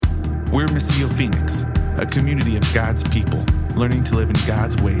We're Missio Phoenix, a community of God's people learning to live in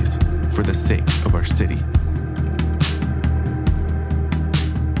God's ways for the sake of our city.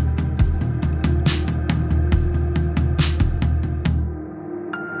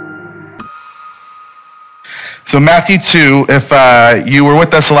 So Matthew 2, if you were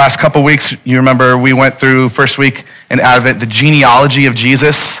with us the last couple weeks, you remember we went through first week in Advent, the genealogy of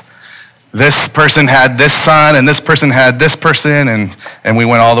Jesus. This person had this son, and this person had this person, and we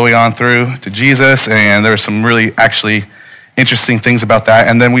went all the way on through to Jesus, and there were some really actually interesting things about that.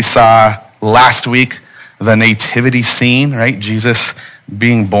 And then we saw last week the nativity scene, right? Jesus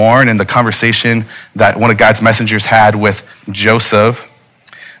being born and the conversation that one of God's messengers had with Joseph.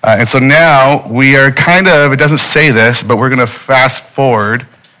 And so now we are it doesn't say this, but we're going to fast forward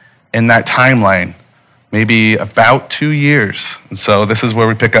in that timeline, maybe about 2 years. And so this is where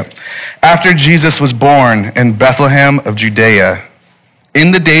we pick up. After Jesus was born in Bethlehem of Judea,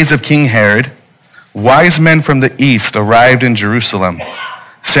 in the days of King Herod, wise men from the east arrived in Jerusalem,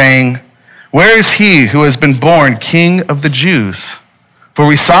 saying, "Where is he who has been born King of the Jews? For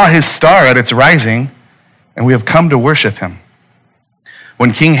we saw his star at its rising, and we have come to worship him."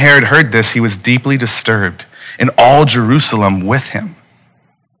 When King Herod heard this, he was deeply disturbed, and all Jerusalem with him.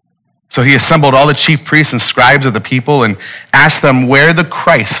 So he assembled all the chief priests and scribes of the people and asked them where the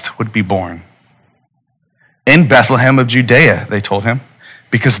Christ would be born. "In Bethlehem of Judea," they told him,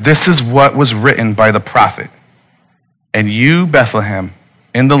 "because this is what was written by the prophet. And you, Bethlehem,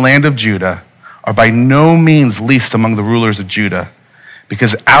 in the land of Judah, are by no means least among the rulers of Judah,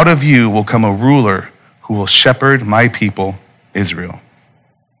 because out of you will come a ruler who will shepherd my people, Israel."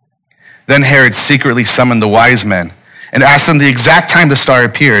 Then Herod secretly summoned the wise men and asked them the exact time the star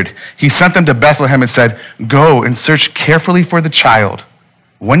appeared. He sent them to Bethlehem and said, "Go and search carefully for the child.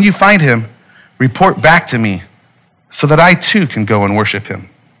 When you find him, report back to me so that I too can go and worship him."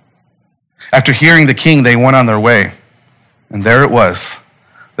 After hearing the king, they went on their way. And there it was,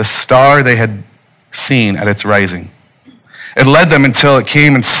 the star they had seen at its rising. It led them until it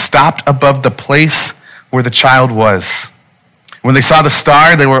came and stopped above the place where the child was. When they saw the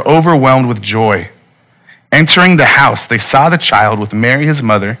star, they were overwhelmed with joy. Entering the house, they saw the child with Mary, his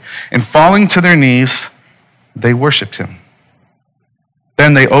mother, and falling to their knees, they worshiped him.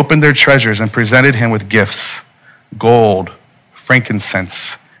 Then they opened their treasures and presented him with gifts, gold,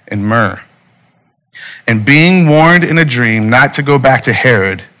 frankincense, and myrrh. And being warned in a dream not to go back to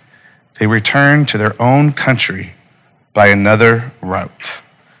Herod, they returned to their own country by another route.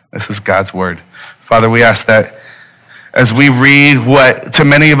 This is God's word. Father, we ask that as we read what to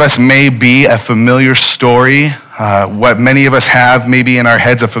many of us may be a familiar story, what many of us have maybe in our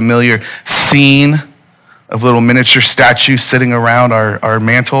heads a familiar scene of little miniature statues sitting around our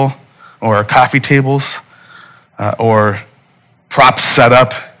mantle or our coffee tables, or props set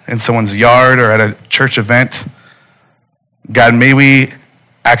up in someone's yard or at a church event. God, may we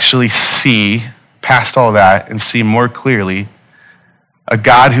actually see past all that and see more clearly a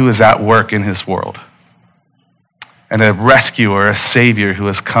God who is at work in his world, and a rescuer, a savior who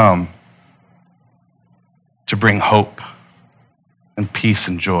has come to bring hope and peace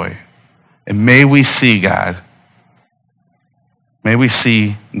and joy. And may we see, God, may we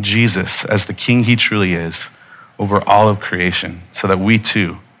see Jesus as the King he truly is over all of creation, so that we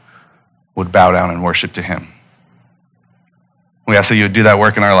too would bow down and worship to him. We ask that you would do that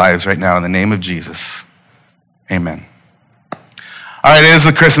work in our lives right now in the name of Jesus. Amen. All right, it is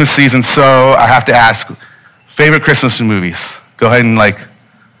the Christmas season, so I have to ask, favorite Christmas movies? Go ahead and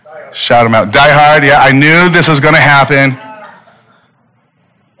shout them out. Die Hard, yeah, I knew this was gonna happen.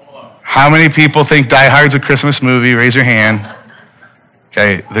 How many people think Die Hard's a Christmas movie? Raise your hand.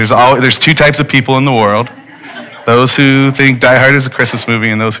 Okay, there's two types of people in the world. Those who think Die Hard is a Christmas movie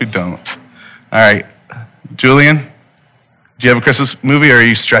and those who don't. All right, Julian, do you have a Christmas movie or are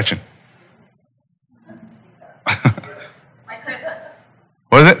you stretching? White Christmas.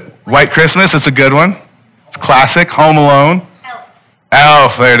 What is it? White Christmas, it's a good one. It's classic. Home Alone.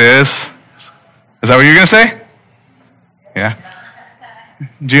 Elf, there it is. Is that what you're going to say? Yeah.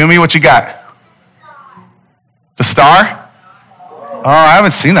 Jimmy, what you got? The Star? Oh, I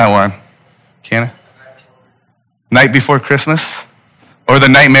haven't seen that one. Can I? Night Before Christmas? Or The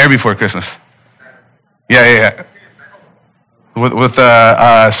Nightmare Before Christmas? Yeah. With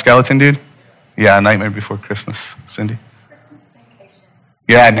skeleton dude? Yeah, Nightmare Before Christmas. Cindy?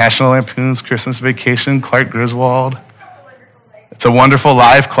 Yeah, National Lampoon's Christmas Vacation, Clark Griswold. It's a Wonderful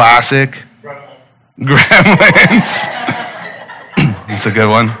Life classic. Gremlins. It's a good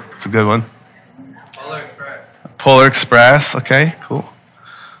one. Polar Express. Okay, cool.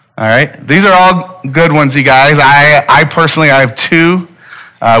 All right. These are all good ones, you guys. I personally have two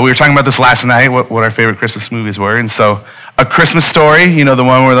We were talking about this last night, what our favorite Christmas movies were. And so A Christmas Story, you know, the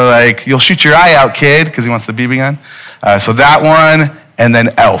one where they're like, you'll shoot your eye out, kid, because he wants the BB gun. So that one, and then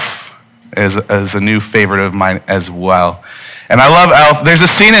Elf is a new favorite of mine as well. And I love Elf. There's a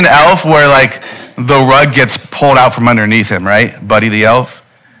scene in Elf where like the rug gets pulled out from underneath him, right? Buddy the Elf.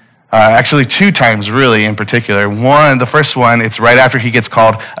 Actually, 2 times really in particular. One, the first one, it's right after he gets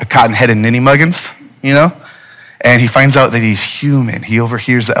called a cotton-headed ninny-muggins, you know? And he finds out that he's human. He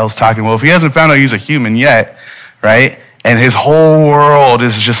overhears the elves talking. Well, if he hasn't found out he's a human yet, right? And his whole world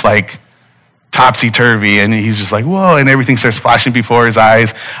is just like topsy-turvy, and he's just like, whoa, and everything starts flashing before his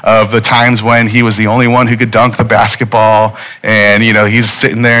eyes of the times when he was the only one who could dunk the basketball, and, you know, he's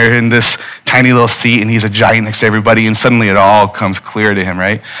sitting there in this tiny little seat, and he's a giant next to everybody, and suddenly it all comes clear to him,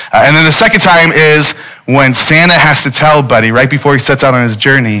 right? And then the second time is when Santa has to tell Buddy, right before he sets out on his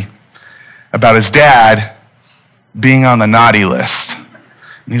journey, about his dad being on the naughty list.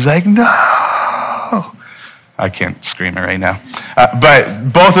 And he's like, no! I can't scream it right now.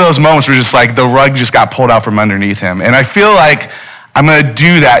 But both of those moments were just like the rug just got pulled out from underneath him. And I feel like I'm going to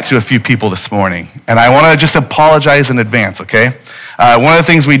do that to a few people this morning. And I want to just apologize in advance, okay? One of the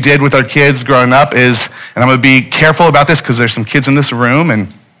things we did with our kids growing up is, and I'm going to be careful about this because there's some kids in this room,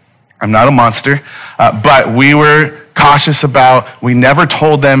 and I'm not a monster, but we were cautious about, we never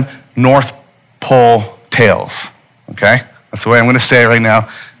told them North Pole tales, okay? That's the way I'm going to say it right now.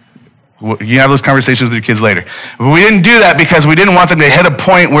 You can have those conversations with your kids later. But we didn't do that because we didn't want them to hit a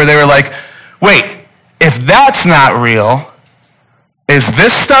point where they were like, wait, if that's not real, is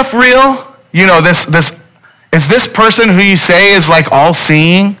this stuff real? You know, is this person who you say is like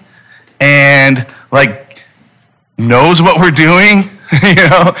all-seeing and like knows what we're doing? You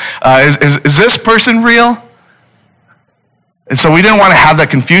know, is this person real? And so we didn't want to have that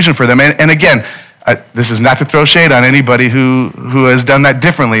confusion for them. And again, this is not to throw shade on anybody who has done that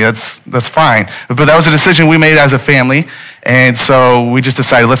differently. That's fine. But that was a decision we made as a family. And so we just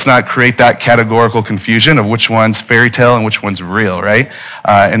decided let's not create that categorical confusion of which one's fairy tale and which one's real, right?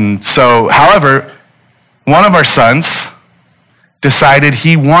 And so, however, one of our sons decided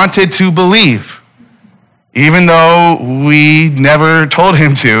he wanted to believe, even though we never told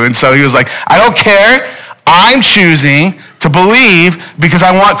him to. And so he was like, I don't care. I'm choosing to believe because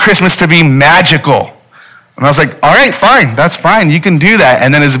I want Christmas to be magical. And I was like, all right, fine, that's fine, you can do that.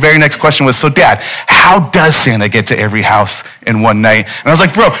 And then his very next question was, so Dad, how does Santa get to every house in one night? And I was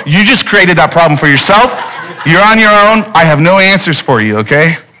like, bro, you just created that problem for yourself. You're on your own. I have no answers for you,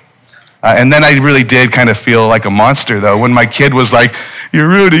 okay? And then I really did kind of feel like a monster, though, when my kid was like, you're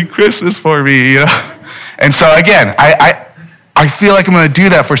ruining Christmas for me, you know? And so again, I feel like I'm going to do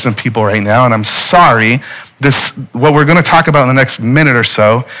that for some people right now, and I'm sorry. What we're going to talk about in the next minute or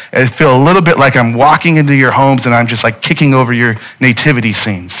so, I feel a little bit like I'm walking into your homes and I'm just like kicking over your nativity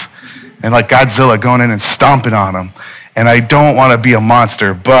scenes and like Godzilla going in and stomping on them. And I don't want to be a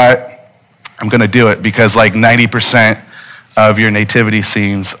monster, but I'm going to do it because like 90% of your nativity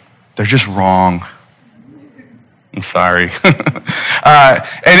scenes, they're just wrong. I'm sorry.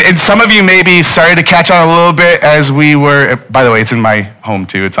 And some of you maybe started to catch on a little bit as we were, by the way, it's in my home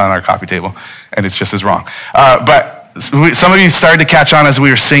too. It's on our coffee table, and it's just as wrong. But some of you started to catch on as we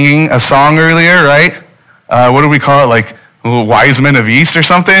were singing a song earlier, right? What do we call it? Like Wise Men of East or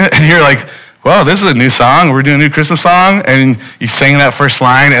something? And you're like, well, this is a new song. We're doing a new Christmas song. And you sang that first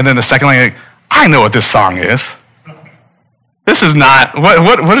line, and then the second line, you're like, I know what this song is. This is not,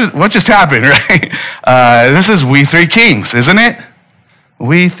 what just happened, right? This is We Three Kings, isn't it?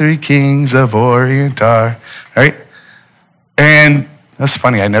 We three kings of Orient are, right? And that's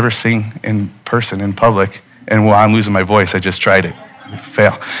funny, I never sing in person, in public, and while I'm losing my voice, I just tried it.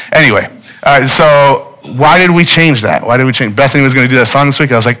 Fail. Anyway, so why did we change that? Why did we change? Bethany was going to do that song this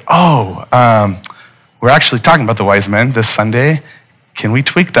week. I was like, we're actually talking about the wise men this Sunday. Can we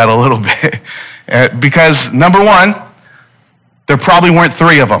tweak that a little bit? Because number one, there probably weren't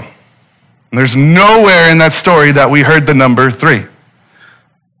 3 of them. And there's nowhere in that story that we heard the number 3.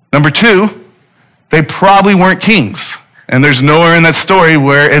 Number 2, they probably weren't kings. And there's nowhere in that story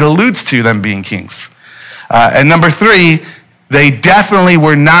where it alludes to them being kings. And number 3, they definitely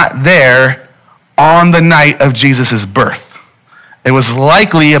were not there on the night of Jesus' birth. It was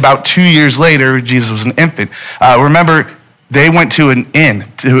likely about 2 years later, Jesus was an infant. Remember, they went to an inn,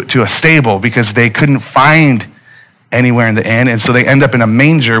 to a stable, because they couldn't find anywhere in the inn, and so they end up in a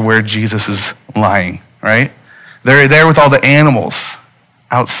manger where Jesus is lying, right? They're there with all the animals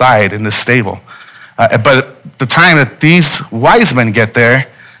outside in the stable. But the time that these wise men get there,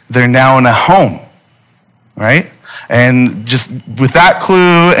 they're now in a home, right? And just with that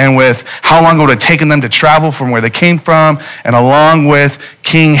clue and with how long it would have taken them to travel from where they came from, and along with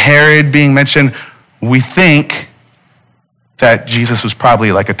King Herod being mentioned, we think that Jesus was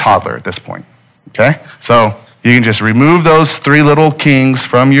probably like a toddler at this point, okay? So you can just remove those three little kings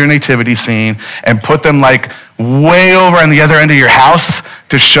from your nativity scene and put them like way over on the other end of your house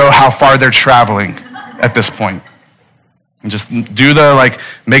to show how far they're traveling at this point. And just do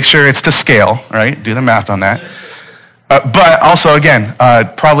make sure it's to scale, right? Do the math on that. But also, again,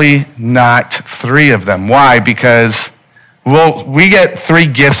 probably not three of them. Why? Because, we get three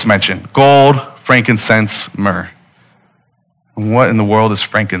gifts mentioned: gold, frankincense, myrrh. What in the world is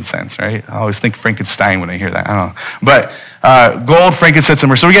frankincense, right? I always think Frankenstein when I hear that. I don't know. But gold, frankincense, and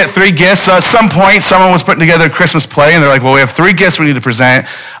myrrh. So we get three gifts. At some point, someone was putting together a Christmas play, and they're like, well, we have three gifts we need to present.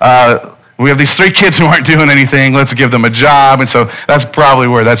 We have these three kids who aren't doing anything. Let's give them a job. And so that's probably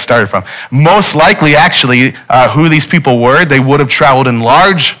where that started from. Most likely, actually, who these people were, they would have traveled in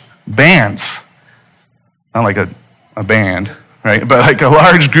large bands. Not like a band, right? But like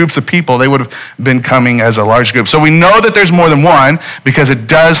large groups of people, they would have been coming as a large group. So we know that there's more than one because it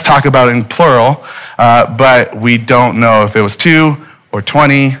does talk about it in plural, but we don't know if it was 2 or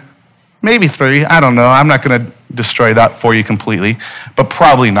 20, maybe 3. I don't know. I'm not going to destroy that for you completely, but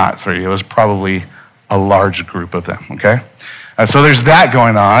probably not 3. It was probably a large group of them, okay? So there's that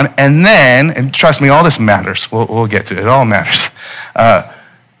going on. And then, and trust me, all this matters. We'll get to it. It all matters.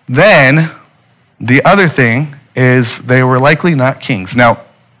 Then the other thing is they were likely not kings. Now,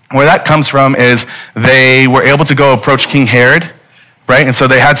 where that comes from is they were able to go approach King Herod, right? And so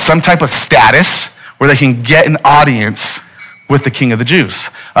they had some type of status where they can get an audience with the king of the Jews.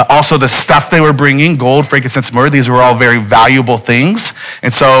 Also, the stuff they were bringing, gold, frankincense, myrrh, these were all very valuable things.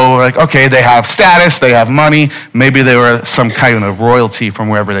 And so, okay, they have status, they have money, maybe they were some kind of royalty from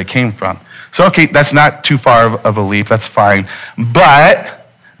wherever they came from. So, okay, that's not too far of a leap, that's fine. But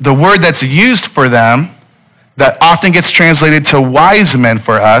the word that's used for them, that often gets translated to wise men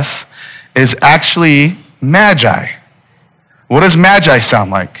for us, is actually magi. What does magi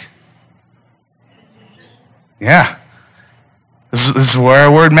sound like? Yeah. This is where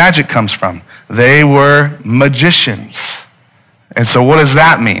our word magic comes from. They were magicians. And so what does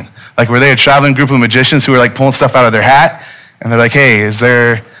that mean? Like, were they a traveling group of magicians who were like pulling stuff out of their hat? And they're like, hey,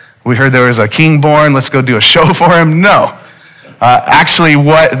 we heard there was a king born, let's go do a show for him? No. Actually,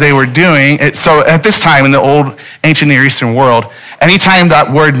 what they were doing, so at this time in the old ancient Near Eastern world, anytime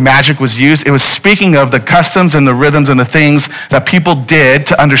that word magic was used, it was speaking of the customs and the rhythms and the things that people did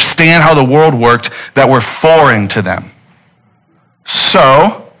to understand how the world worked that were foreign to them.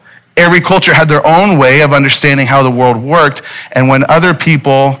 So, every culture had their own way of understanding how the world worked, and when other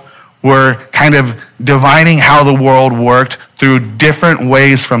people were kind of divining how the world worked through different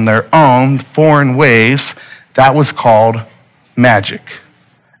ways from their own, foreign ways, that was called magic.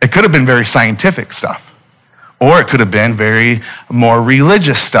 It could have been very scientific stuff, or it could have been very more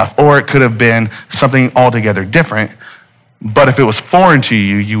religious stuff, or it could have been something altogether different, but if it was foreign to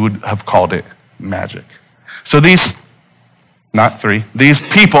you, you would have called it magic. So these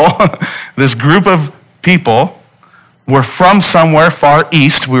people, this group of people were from somewhere far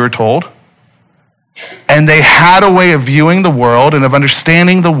east, we were told, and they had a way of viewing the world and of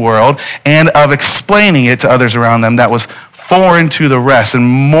understanding the world and of explaining it to others around them that was foreign to the rest. And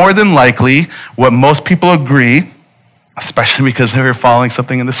more than likely, what most people agree, especially because they were following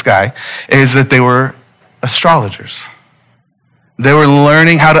something in the sky, is that they were astrologers. They were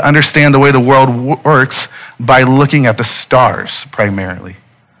learning how to understand the way the world works by looking at the stars primarily,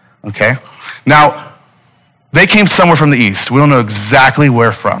 okay? Now, they came somewhere from the east. We don't know exactly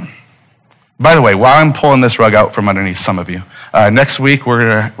where from. By the way, while I'm pulling this rug out from underneath some of you, next week,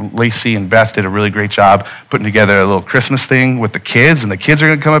 Lacey and Beth did a really great job putting together a little Christmas thing with the kids, and the kids are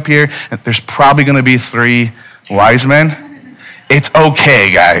gonna come up here, and there's probably gonna be 3 wise men. It's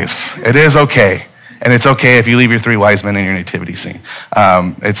okay, guys. It is okay. And it's okay if you leave your 3 wise men in your nativity scene.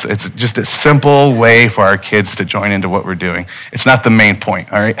 It's just a simple way for our kids to join into what we're doing. It's not the main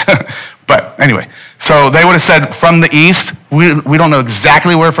point, all right? But anyway, so they would have said from the east. We don't know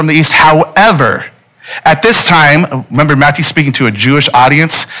exactly where from the east. However, at this time, remember Matthew's speaking to a Jewish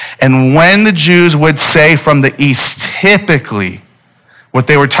audience, and when the Jews would say from the east, typically what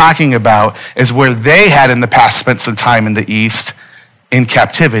they were talking about is where they had in the past spent some time in the east in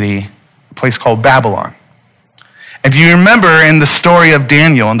captivity, a place called Babylon. And do you remember in the story of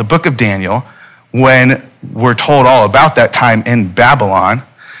Daniel, in the book of Daniel, when we're told all about that time in Babylon,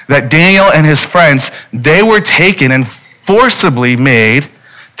 that Daniel and his friends, they were taken and forcibly made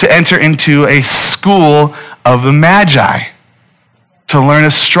to enter into a school of the magi, to learn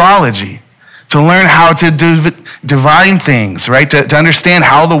astrology, to learn how to divine things, right? To understand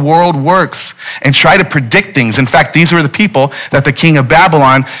how the world works and try to predict things. In fact, these were the people that the king of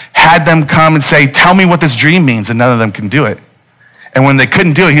Babylon had them come and say, tell me what this dream means, and none of them can do it. And when they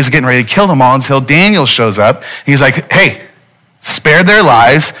couldn't do it, he's getting ready to kill them all until Daniel shows up. He's like, hey, spare their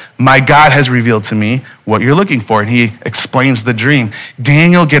lives. My God has revealed to me what you're looking for. And he explains the dream.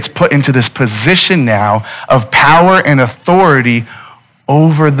 Daniel gets put into this position now of power and authority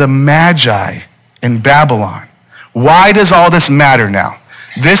over the magi in Babylon. Why does all this matter now?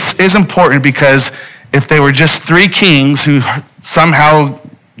 This is important because if they were just three kings who somehow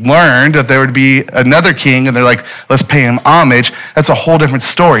learned that there would be another king and they're like, let's pay him homage, that's a whole different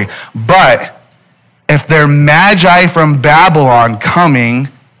story. But if they're magi from Babylon coming,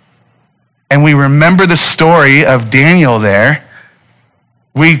 and we remember the story of Daniel there,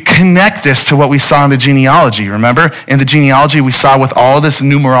 we connect this to what we saw in the genealogy. Remember? In the genealogy, we saw with all this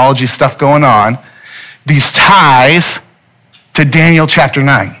numerology stuff going on, these ties to Daniel chapter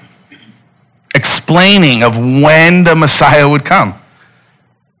 9, explaining of when the Messiah would come.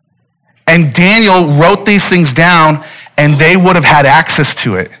 And Daniel wrote these things down, and they would have had access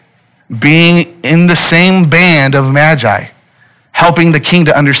to it, being in the same band of magi, helping the king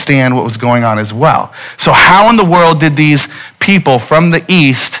to understand what was going on as well. So how in the world did these people from the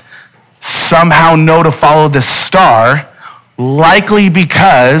east somehow know to follow this star? Likely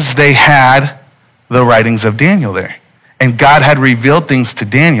because they had the writings of Daniel there. And God had revealed things to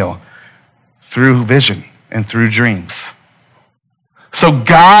Daniel through vision and through dreams. So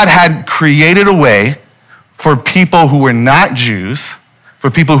God had created a way for people who were not Jews, for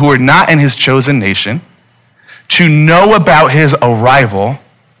people who were not in his chosen nation, to know about his arrival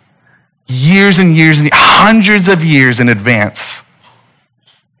years and years and hundreds of years in advance.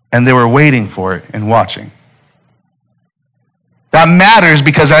 And they were waiting for it and watching. That matters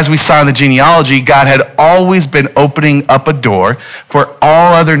because as we saw in the genealogy, God had always been opening up a door for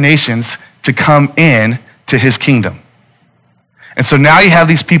all other nations to come in to his kingdom. And so now you have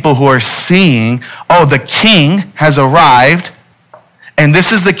these people who are seeing, oh, the king has arrived, and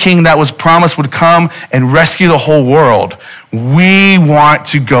this is the king that was promised would come and rescue the whole world. We want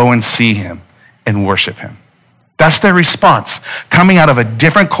to go and see him and worship him. That's their response. Coming out of a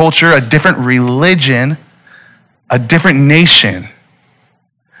different culture, a different religion, a different nation.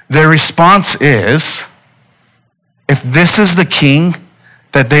 Their response is, if this is the king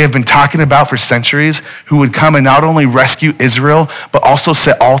that they have been talking about for centuries, who would come and not only rescue Israel, but also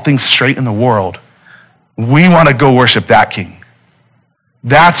set all things straight in the world, we want to go worship that king.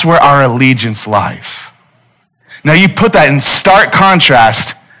 That's where our allegiance lies. Now you put that in stark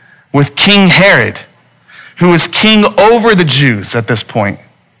contrast with King Herod, who is king over the Jews at this point.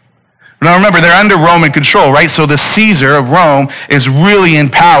 Now remember, they're under Roman control, right? So the Caesar of Rome is really in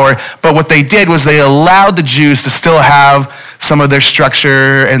power, but what they did was they allowed the Jews to still have some of their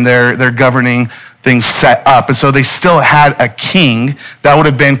structure and their governing things set up. And so they still had a king that would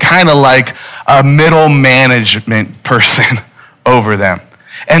have been kind of like a middle management person over them.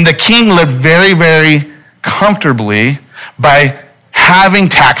 And the king lived very, very comfortably by having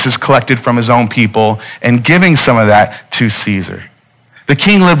taxes collected from his own people and giving some of that to Caesar. The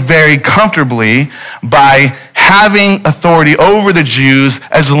king lived very comfortably by having authority over the Jews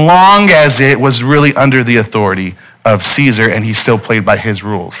as long as it was really under the authority of Caesar and he still played by his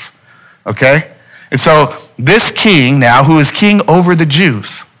rules, okay? And so this king now, who is king over the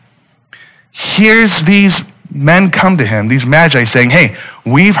Jews, hears these men come to him, these magi saying, hey,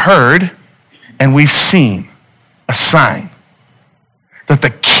 we've heard and we've seen a sign that the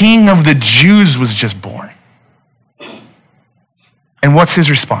king of the Jews was just born. And what's his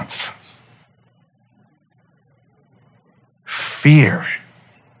response? Fear.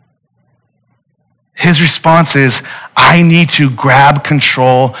 His response is, I need to grab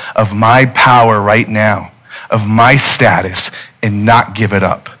control of my power right now, of my status, and not give it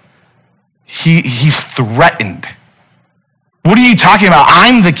up. He's threatened. What are you talking about?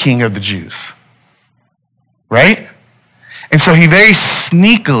 I'm the king of the Jews. Right? And so he very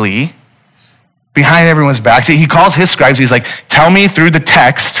sneakily, behind everyone's backs, he calls his scribes. He's like, tell me through the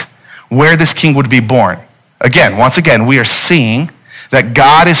text where this king would be born. Once again, we are seeing that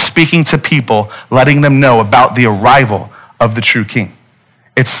God is speaking to people, letting them know about the arrival of the true king.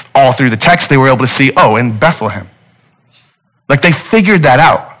 It's all through the text. They were able to see, oh, in Bethlehem. Like they figured that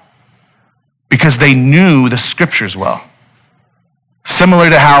out because they knew the scriptures well. Similar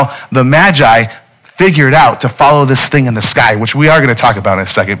to how the Magi figured out to follow this thing in the sky, which we are going to talk about in a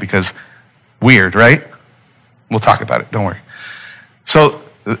second because weird, right? We'll talk about it, don't worry. So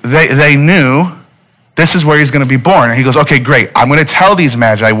they knew this is where he's going to be born. And he goes, okay, great. I'm going to tell these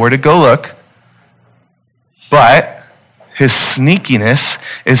Magi where to go look. But his sneakiness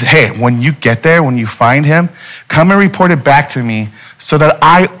is, hey, when you get there, when you find him, come and report it back to me so that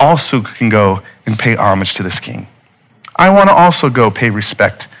I also can go and pay homage to this king. I want to also go pay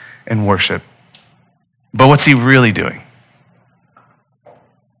respect and worship. But what's he really doing?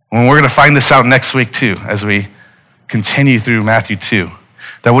 And we're going to find this out next week too, as we continue through Matthew 2.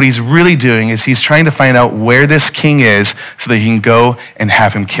 That what he's really doing is he's trying to find out where this king is so that he can go and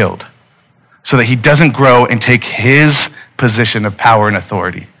have him killed. So that he doesn't grow and take his position of power and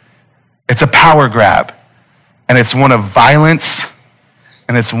authority. It's a power grab. And it's one of violence,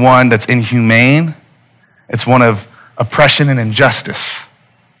 and it's one that's inhumane. It's one of oppression and injustice.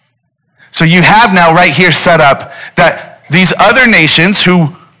 So you have now right here set up that these other nations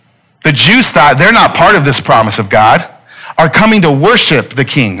who the Jews thought they're not part of this promise of God are coming to worship the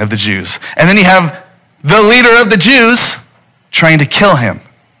king of the Jews. And then you have the leader of the Jews trying to kill him.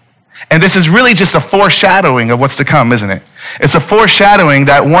 And this is really just a foreshadowing of what's to come, isn't it? It's a foreshadowing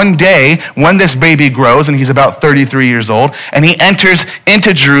that one day when this baby grows, and he's about 33 years old, and he enters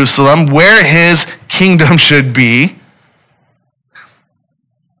into Jerusalem where his kingdom should be,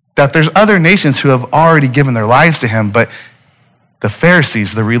 that there's other nations who have already given their lives to him, but the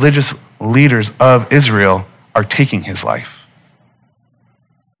Pharisees, the religious leaders of Israel, are taking his life.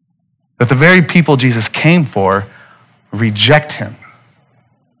 That the very people Jesus came for reject him.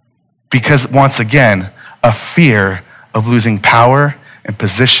 Because once again, a fear of losing power and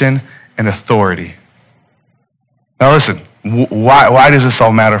position and authority. Now listen, why does this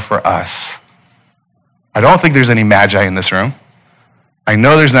all matter for us? I don't think there's any magi in this room. I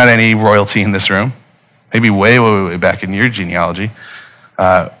know there's not any royalty in this room. Maybe way back in your genealogy.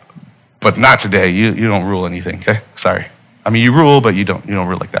 But not today. You don't rule anything, okay? Sorry. I mean, you rule, but you don't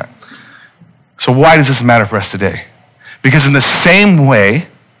rule like that. So why does this matter for us today? Because in the same way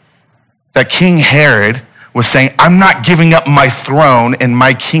that King Herod was saying, I'm not giving up my throne and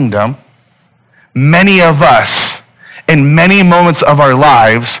my kingdom, many of us, in many moments of our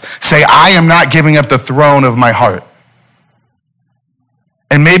lives, say, I am not giving up the throne of my heart.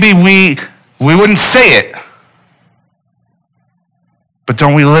 And maybe we wouldn't say it, but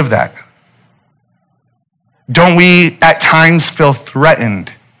don't we live that? Don't we at times feel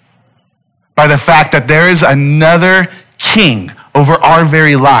threatened by the fact that there is another king over our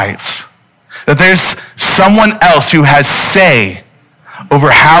very lives? That there's someone else who has say over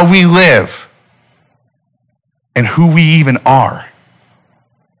how we live and who we even are.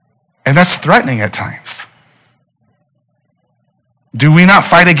 And that's threatening at times. Do we not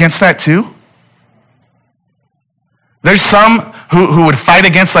fight against that too? There's some who would fight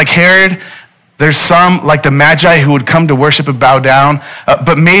against like Herod. There's some like the magi who would come to worship and bow down.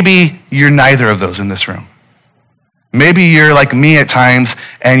 But maybe you're neither of those in this room. Maybe you're like me at times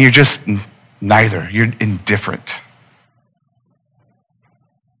and you're just neither. You're indifferent.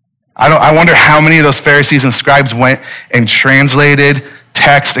 I wonder how many of those Pharisees and scribes went and translated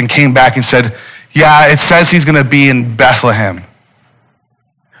text and came back and said, yeah, it says he's going to be in Bethlehem.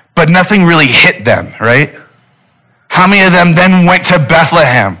 But nothing really hit them, right? How many of them then went to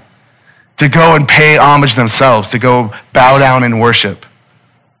Bethlehem to go and pay homage themselves, to go bow down and worship?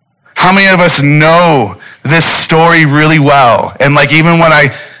 How many of us know this story really well? And like even when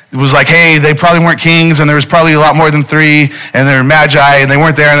I was like, hey, they probably weren't kings, and there was probably a lot more than 3, and they're magi, and they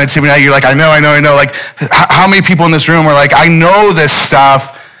weren't there on the nativity night. You're like, I know. Like, how many people in this room are like, I know this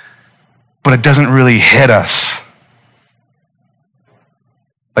stuff, but it doesn't really hit us?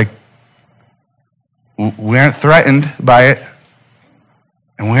 Like, we aren't threatened by it,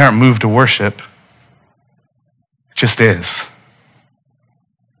 and we aren't moved to worship. It just is.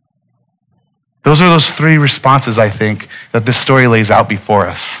 Those are those 3 responses, I think, that this story lays out before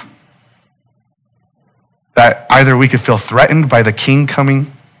us. That either we could feel threatened by the king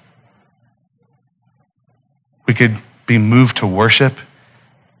coming, we could be moved to worship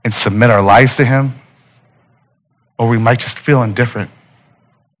and submit our lives to him, or we might just feel indifferent.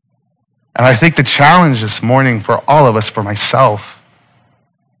 And I think the challenge this morning for all of us, for myself,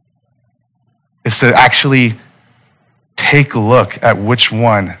 is to actually take a look at which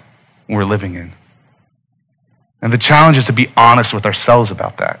one we're living in. And the challenge is to be honest with ourselves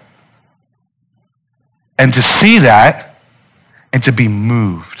about that. And to see that and to be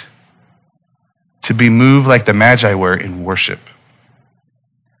moved. To be moved like the Magi were in worship.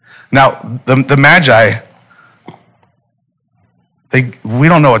 Now, the Magi, we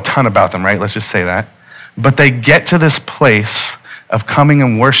don't know a ton about them, right? Let's just say that. But they get to this place of coming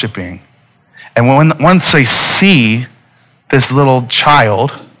and worshiping. And once they see this little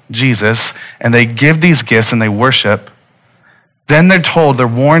child, Jesus, and they give these gifts and they worship, then they're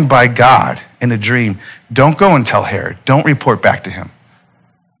warned by God in a dream, don't go and tell Herod. Don't report back to him.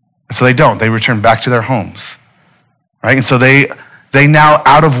 And so they don't. They return back to their homes, right? And so they now,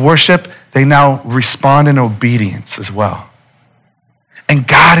 out of worship, they now respond in obedience as well. And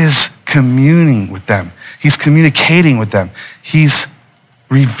God is communing with them. He's communicating with them. He's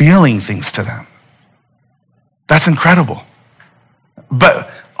revealing things to them. That's incredible. But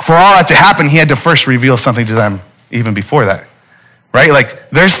for all that to happen, he had to first reveal something to them even before that, right? Like,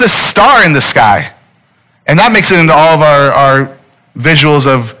 there's this star in the sky. And that makes it into all of our visuals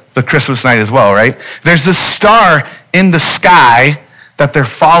of the Christmas night as well, right? There's this star in the sky that they're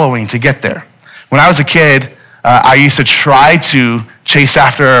following to get there. When I was a kid, I used to try to chase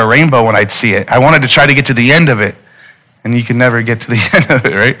after a rainbow when I'd see it. I wanted to try to get to the end of it, and you can never get to the end of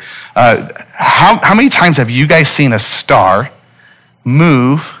it, right? How many times have you guys seen a star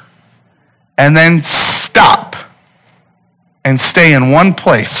move and then stop and stay in one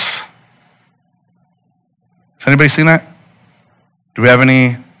place? Has anybody seen that? Do we have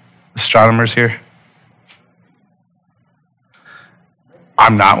any astronomers here?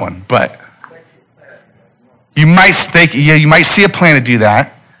 I'm not one, but you might think, you might see a planet do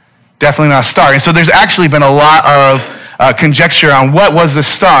that. Definitely not a star. And so there's actually been a lot of conjecture on what was the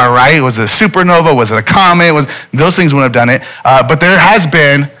star, right? Was it a supernova? Was it a comet? Those things wouldn't have done it. But there has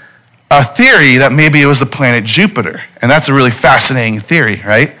been a theory that maybe it was the planet Jupiter. And that's a really fascinating theory,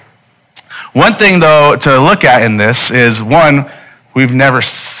 right? One thing, though, to look at in this is, one, we've never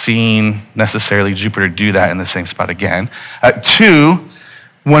seen necessarily Jupiter do that in the same spot again. Two,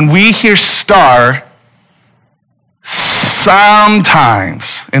 when we hear star,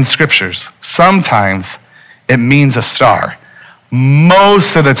 sometimes in scriptures, sometimes it means a star.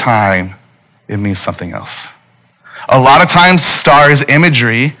 Most of the time, it means something else. A lot of times, star is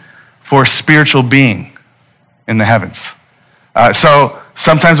imagery for spiritual being in the heavens. So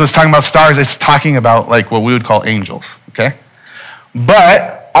sometimes when it's talking about stars, it's talking about like what we would call angels, okay?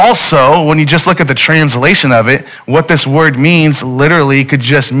 But also, when you just look at the translation of it, what this word means literally could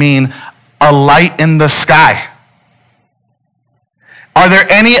just mean a light in the sky. Are there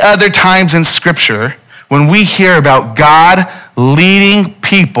any other times in Scripture when we hear about God leading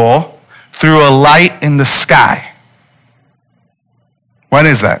people through a light in the sky? When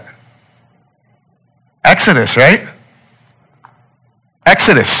is that? Exodus, right?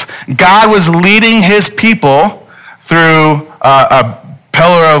 Exodus. God was leading his people through a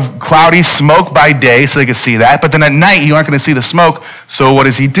pillar of cloudy smoke by day so they could see that. But then at night, you aren't going to see the smoke. So what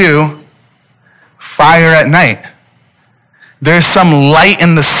does he do? Fire at night. There's some light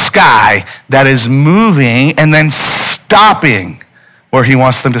in the sky that is moving and then stopping where he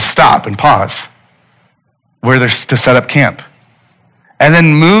wants them to stop and pause, where they're to set up camp. And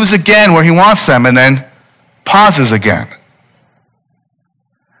then moves again where he wants them and then pauses again.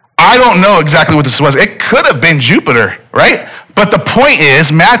 I don't know exactly what this was. It could have been Jupiter, right? But the point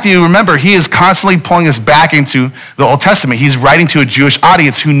is, Matthew, remember, he is constantly pulling us back into the Old Testament. He's writing to a Jewish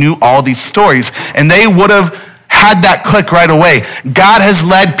audience who knew all these stories, and they would have had that click right away. God has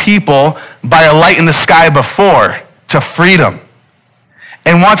led people by a light in the sky before to freedom.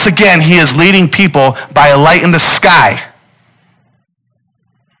 And once again, he is leading people by a light in the sky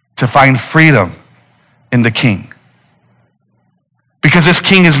to find freedom in the King. Because this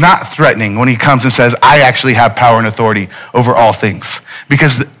king is not threatening when he comes and says, I actually have power and authority over all things.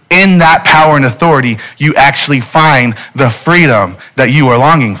 Because in that power and authority, you actually find the freedom that you are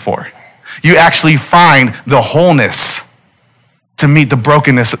longing for. You actually find the wholeness to meet the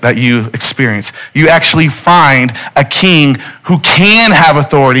brokenness that you experience. You actually find a king who can have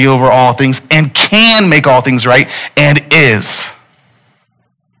authority over all things and can make all things right and is.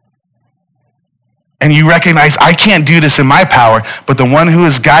 And you recognize, I can't do this in my power, but the one who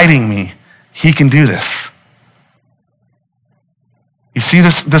is guiding me, he can do this. You see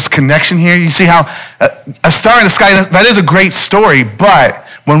this connection here? You see how a star in the sky, that is a great story, but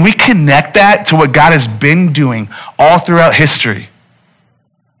when we connect that to what God has been doing all throughout history,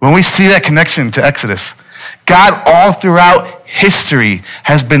 when we see that connection to Exodus, God all throughout history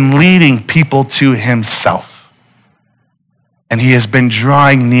has been leading people to himself. And he has been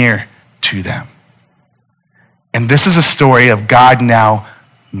drawing near to them. And this is a story of God now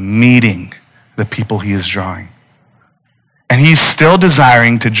meeting the people he is drawing. And he's still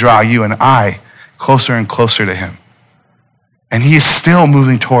desiring to draw you and I closer and closer to him. And he is still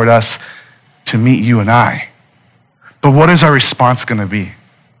moving toward us to meet you and I. But what is our response going to be?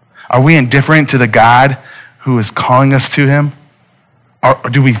 Are we indifferent to the God who is calling us to him? Or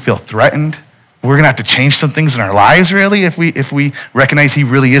do we feel threatened? We're going to have to change some things in our lives, really, if we recognize he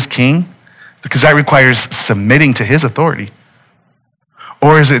really is king? Because that requires submitting to his authority.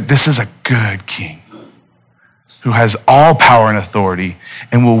 Or is it, this is a good king. who has all power and authority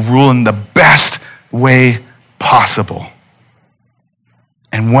and will rule in the best way possible.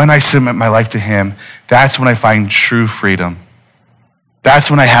 And when I submit my life to him, that's when I find true freedom. That's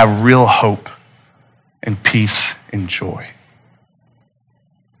when I have real hope and peace and joy.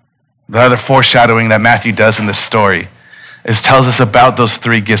 The other foreshadowing that Matthew does in this story is tells us about those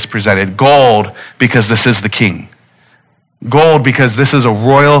three gifts presented. Gold, because this is the king. Gold, because this is a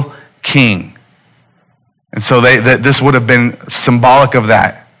royal king. And so this would have been symbolic of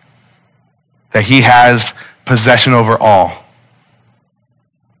that he has possession over all.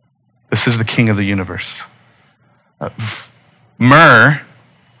 This is the king of the universe. Myrrh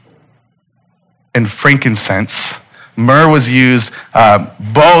and frankincense. Myrrh was used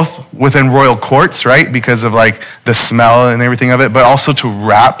both within royal courts, right? Because of like the smell and everything of it, but also to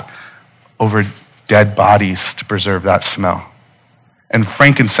wrap over dead bodies to preserve that smell. And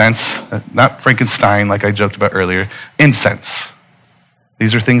frankincense, not Frankenstein like I joked about earlier, incense.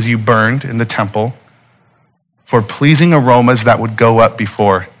 These are things you burned in the temple for pleasing aromas that would go up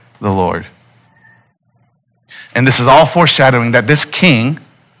before the Lord. And this is all foreshadowing that this king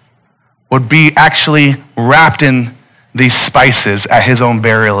would be actually wrapped in these spices at his own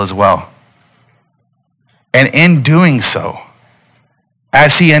burial as well. And in doing so,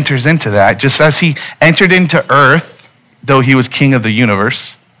 as he enters into that, just as he entered into earth, though he was king of the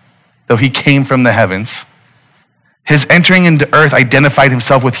universe, though he came from the heavens, his entering into earth identified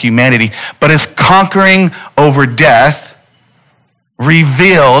himself with humanity, but his conquering over death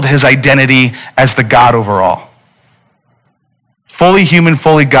revealed his identity as the God over all. Fully human,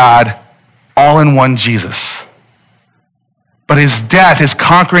 fully God, all in one Jesus. But his death, his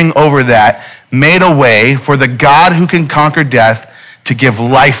conquering over that, made a way for the God who can conquer death to give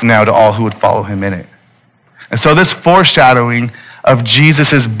life now to all who would follow him in it. And so this foreshadowing of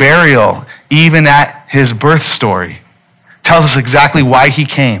Jesus' burial, even at his birth story, tells us exactly why he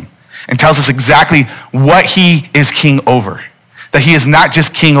came and tells us exactly what he is king over. That he is not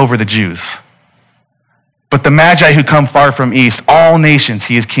just king over the Jews, but the magi who come far from east, all nations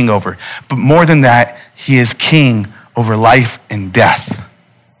he is king over. But more than that, he is king over life and death.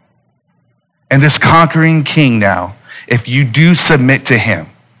 And this conquering king now, if you do submit to him,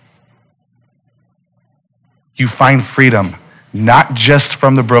 you find freedom, not just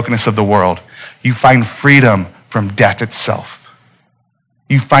from the brokenness of the world. You find freedom from death itself.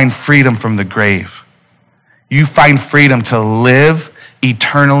 You find freedom from the grave. You find freedom to live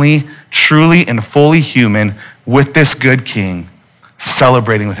eternally, truly and fully human with this good king,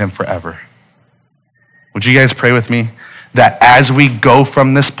 celebrating with him forever. Would you guys pray with me that as we go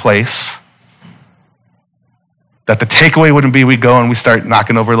from this place, that the takeaway wouldn't be we go and we start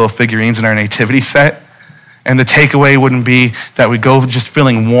knocking over little figurines in our nativity set, and the takeaway wouldn't be that we go just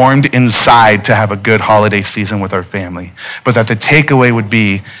feeling warmed inside to have a good holiday season with our family, but that the takeaway would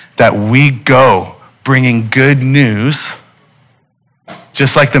be that we go bringing good news,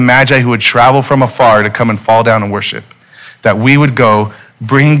 just like the magi who would travel from afar to come and fall down and worship, that we would go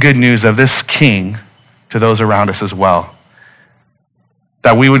bring good news of this king to those around us as well.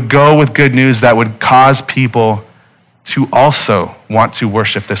 That we would go with good news that would cause people to also want to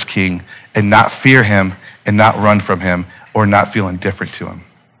worship this king and not fear him and not run from him or not feel indifferent to him.